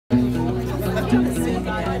We'll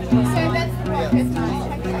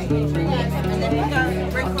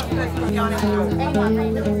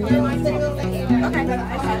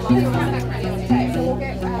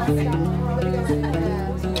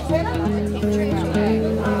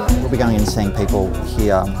be going and seeing people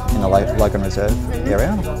here in the Logan Reserve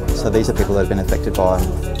area. So these are people that have been affected by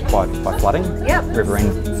flooding,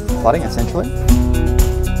 riverine flooding essentially.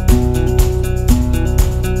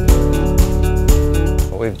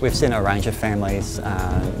 We've seen a range of families,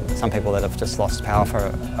 some people that have just lost power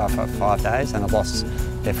for 5 days and have lost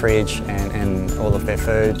their fridge and all of their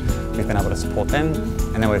food. We've been able to support them,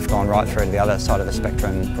 and then we've gone right through to the other side of the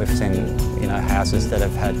spectrum. We've seen, you know, houses that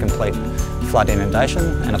have had complete flood inundation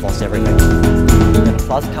and have lost everything. The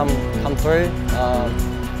floods come through,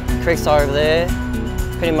 creeks are over there,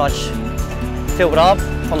 pretty much filled up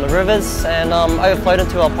from the rivers and overflowed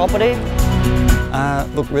into our property.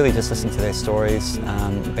 Look, really just listen to their stories,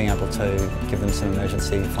 being able to give them some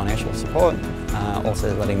emergency financial support,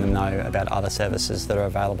 also letting them know about other services that are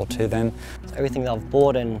available to them. Everything that I've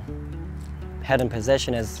bought and had in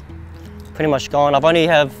possession is pretty much gone. I've only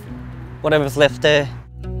have whatever's left there.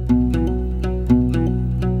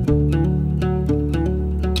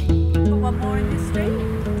 One more in this street?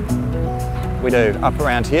 We do, up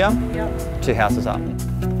around here, Yep. 2 houses up.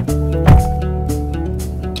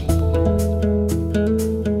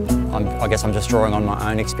 I guess I'm just drawing on my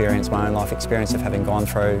own experience, my own life experience of having gone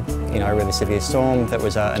through, you know, a really severe storm that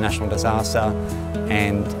was a national disaster,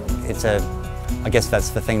 and I guess that's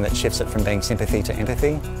the thing that shifts it from being sympathy to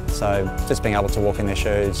empathy. So just being able to walk in their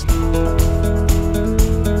shoes.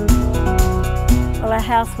 Well, our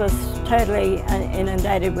house was totally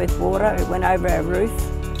inundated with water. It went over our roof.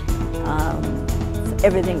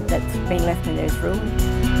 Everything that's been left in there is ruined.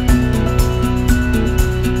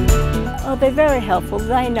 Oh, they're very helpful.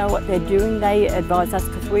 They know what they're doing. They advise us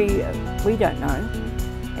because we don't know,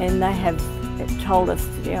 and they have told us,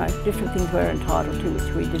 you know, different things we're entitled to, which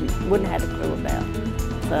we wouldn't have a clue about.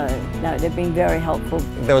 So no, they've been very helpful.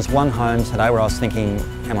 There was one home today where I was thinking,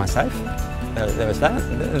 am I safe? There was that.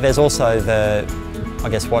 There's also I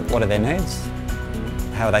guess what are their needs?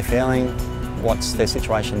 How are they feeling? What's their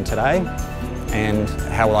situation today? And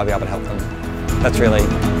how will I be able to help them? That's really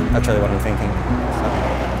what I'm thinking.